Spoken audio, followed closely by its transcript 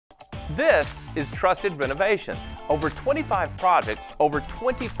This is Trusted Renovations. Over 25 projects, over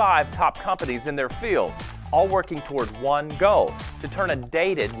 25 top companies in their field, all working toward one goal: to turn a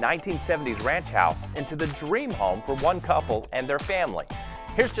dated 1970s ranch house into the dream home for one couple and their family.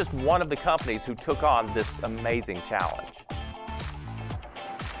 Here's just one of the companies who took on this amazing challenge.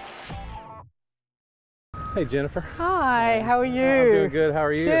 Hey Jennifer. Hi, how are you? I'm doing good, how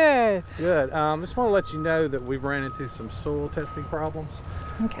are you? Good. Good. Just want to let you know that we've ran into some soil testing problems.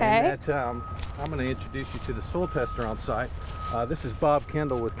 Okay. And that, I'm going to introduce you to the soil tester on site. This is Bob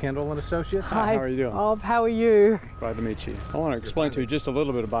Kendall with Kendall & Associates. Hi, how are you doing? Bob, how are you? Glad to meet you. I want to explain to you just a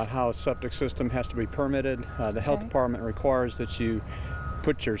little bit about how a septic system has to be permitted. The health department requires that you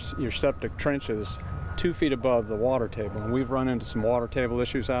put your septic trenches 2 feet above the water table, and we've run into some water table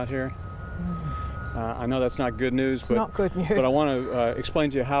issues out here. I know that's not good news, but not good news. But I want to explain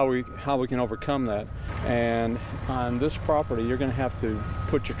to you how we can overcome that. And on this property, you're going to have to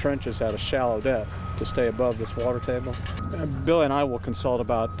put your trenches at a shallow depth to stay above this water table. Billy and I will consult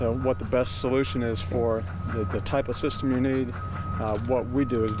about what the best solution is for the type of system you need. What we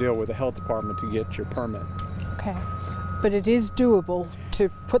do is deal with the health department to get your permit. Okay, but it is doable to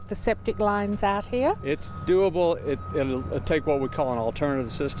put the septic lines out here? It's doable. It'll take what we call an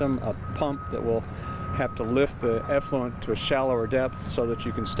alternative system, a pump that will have to lift the effluent to a shallower depth so that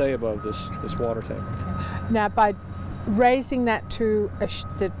you can stay above this water table. Okay. Now, by raising that to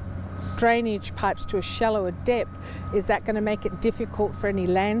the drainage pipes to a shallower depth, is that going to make it difficult for any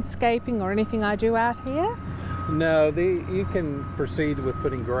landscaping or anything I do out here? No, you can proceed with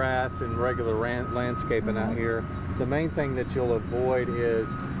putting grass and regular landscaping out here. The main thing that you'll avoid is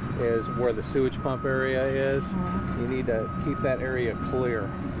where the sewage pump area is. You need to keep that area clear.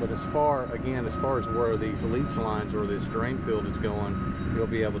 But as far as where these leach lines or this drain field is going, you'll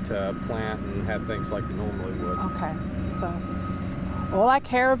be able to plant and have things like you normally would. Okay, so all I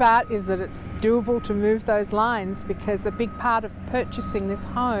care about is that it's doable to move those lines, because a big part of purchasing this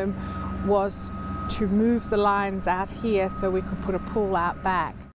home was to move the lines out here so we could put a pool out back.